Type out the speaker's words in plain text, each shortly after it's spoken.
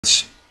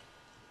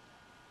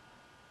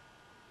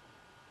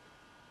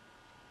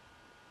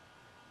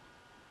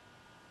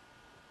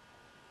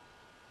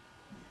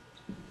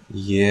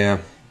Yeah.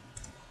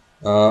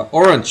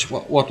 Orange,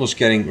 what was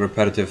getting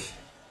repetitive?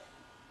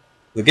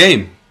 The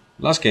game.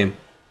 Last game.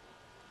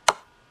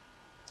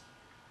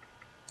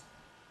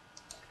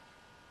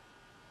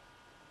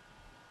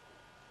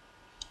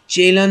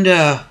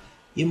 Jaylanda,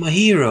 you're my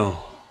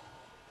hero.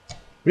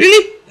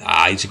 Really?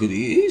 Ah, he's good.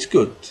 He's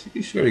good.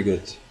 He's very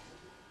good.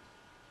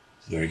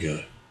 Very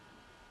good.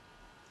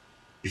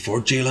 Before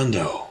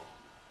Jaylanda,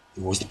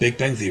 there was the Big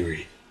Bang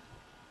Theory.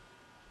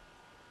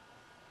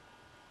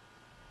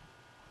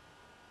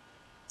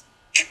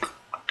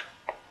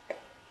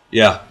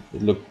 Yeah,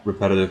 it looked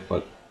repetitive,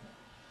 but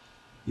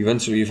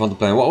eventually you found the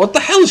plan. What the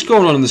hell is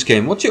going on in this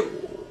game? What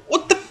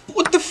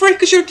the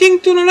frick is your king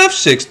doing on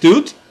F6,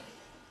 dude?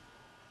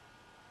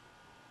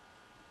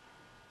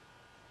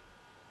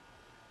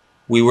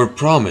 We were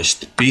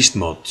promised beast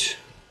mode.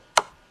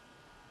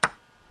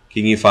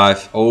 King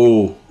e5.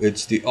 Oh,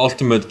 it's the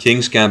ultimate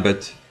King's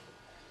Gambit.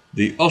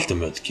 The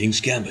ultimate King's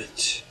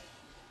Gambit.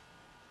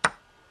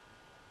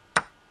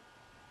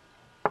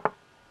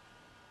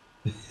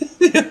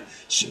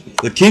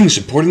 The king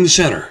supporting the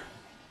center.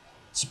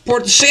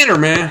 Support the center,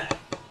 man.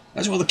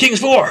 That's what the king's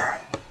for.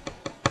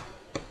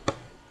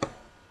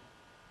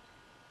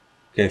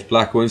 Okay, if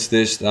black wins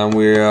this, then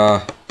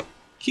we're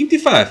king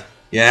d5.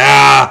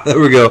 Yeah, there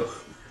we go.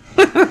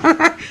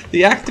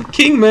 The active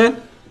king,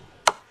 man.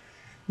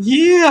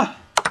 Yeah,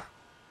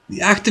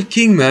 the active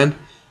king, man.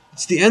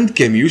 It's the end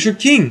game. Use your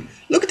king.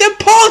 Look at that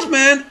pawns,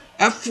 man.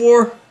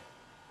 F4.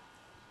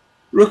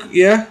 Rook,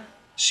 yeah.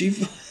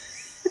 C4.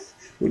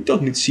 We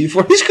don't need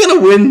c4. He's gonna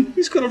win.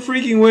 He's gonna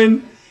freaking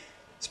win.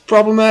 It's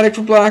problematic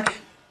for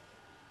black.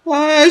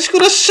 He's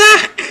gonna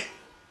sack.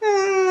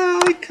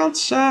 He can't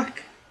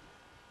sack.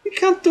 He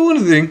can't do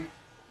anything.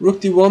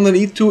 Rook d1 and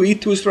e2.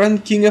 E2 is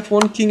threatened. King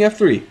f1, king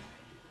f3.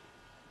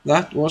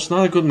 That was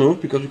not a good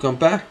move because we come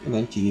back and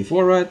then king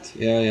e4, right?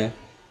 Yeah.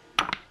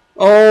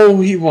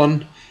 Oh, he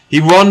won. He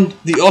won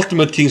the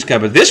ultimate King's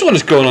Gambit. This one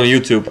is going on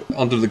YouTube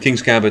under the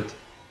King's Gambit.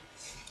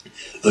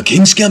 The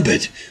King's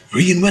Gambit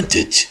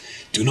reinvented.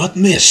 Do not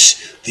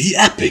miss the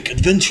epic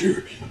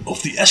adventure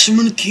of the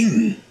Esserman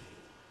king.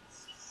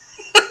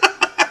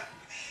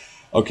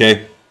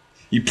 Okay,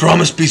 he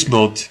promised beast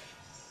mode,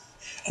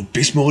 and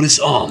beast mode is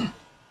on.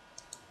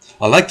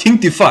 I like king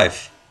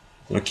d5.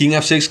 King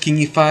f6, king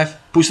e5,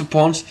 push the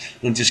pawns,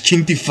 and just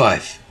king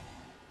d5.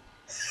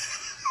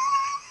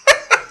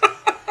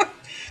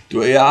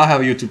 I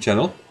have a YouTube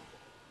channel,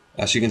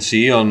 as you can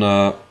see on.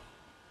 How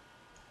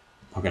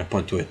can I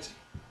point to it?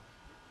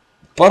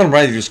 Bottom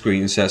right of your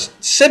screen says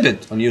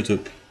Sibit on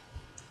YouTube.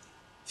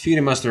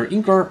 Feeder Master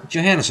Inkar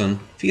Johannesson.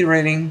 Feeder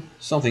rating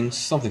something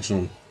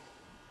soon.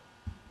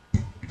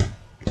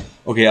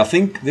 Okay, I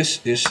think this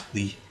is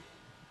the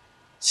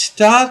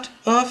start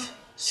of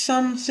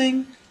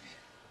something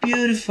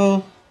beautiful.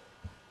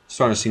 I was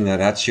trying to sing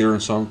that Ed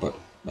Sheeran song, but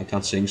I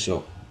can't sing,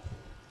 so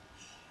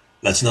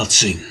let's not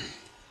sing.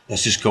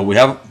 Let's just go. We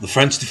have the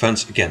French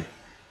defense again.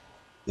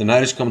 The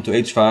knight is coming to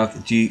h5.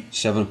 The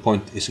g7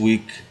 point is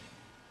weak.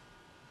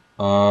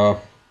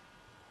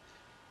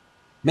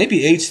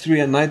 Maybe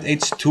h3 and knight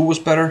h2 was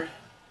better.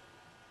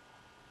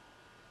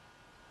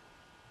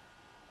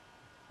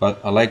 But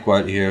I like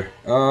white here.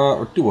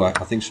 Or do I?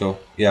 I think so.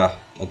 Yeah,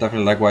 I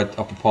definitely like white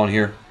up a pawn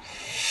here.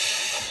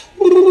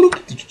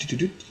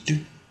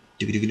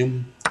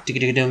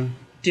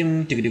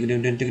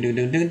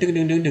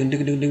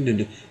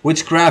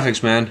 Which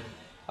graphics, man?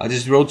 I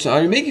just wrote.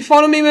 Are you making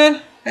fun of me,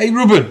 man? Hey,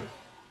 Ruben,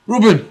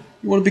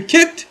 you want to be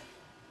kicked?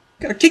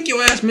 Gotta kick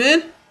your ass,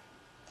 man.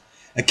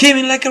 I came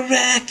in like a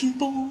wrecking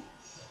ball.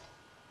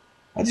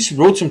 I just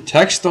wrote some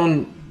text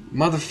on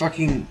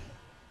motherfucking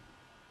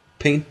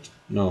paint.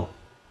 No.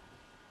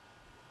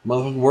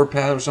 Motherfucking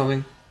WordPad or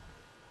something.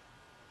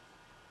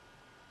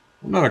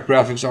 I'm not a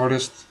graphics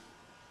artist.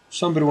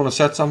 Somebody want to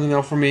set something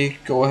up for me?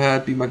 Go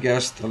ahead, be my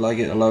guest. I like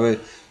it, I love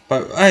it.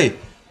 But hey,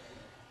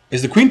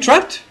 is the queen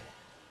trapped?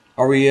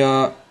 Are we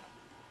I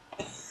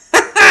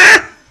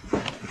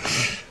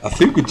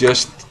think we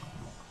just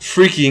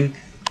freaking.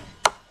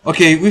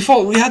 Okay, we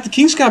had the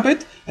King's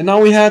Gambit, and now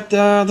we had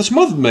the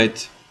Smothered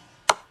Mate.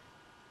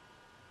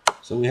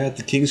 So we had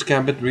the King's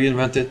Gambit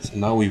reinvented,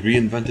 and now we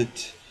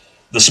reinvented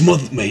the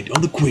Smothered Mate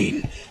on the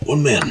Queen.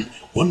 One man,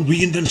 one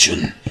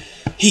reinvention.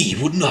 He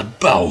would not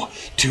bow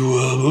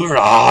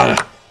to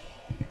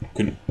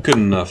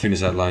couldn't finish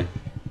that line.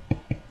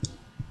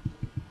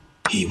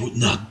 He would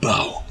not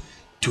bow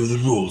to the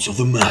rules of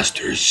the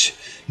masters.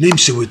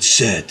 Nimsewitz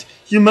said,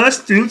 "You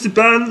must do the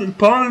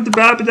pawn and the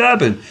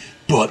babadabbin."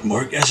 But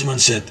Mark Esserman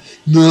said,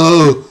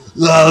 "No,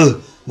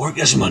 no." Mark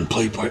Esserman,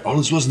 played by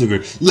Arnold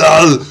Schwarzenegger.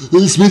 No,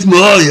 Smith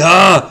Ma,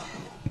 yeah.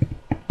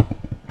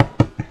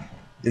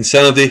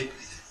 Insanity.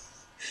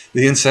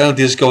 The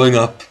insanity is going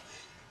up.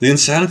 The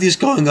insanity is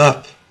going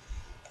up.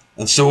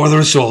 And so are the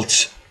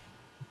results.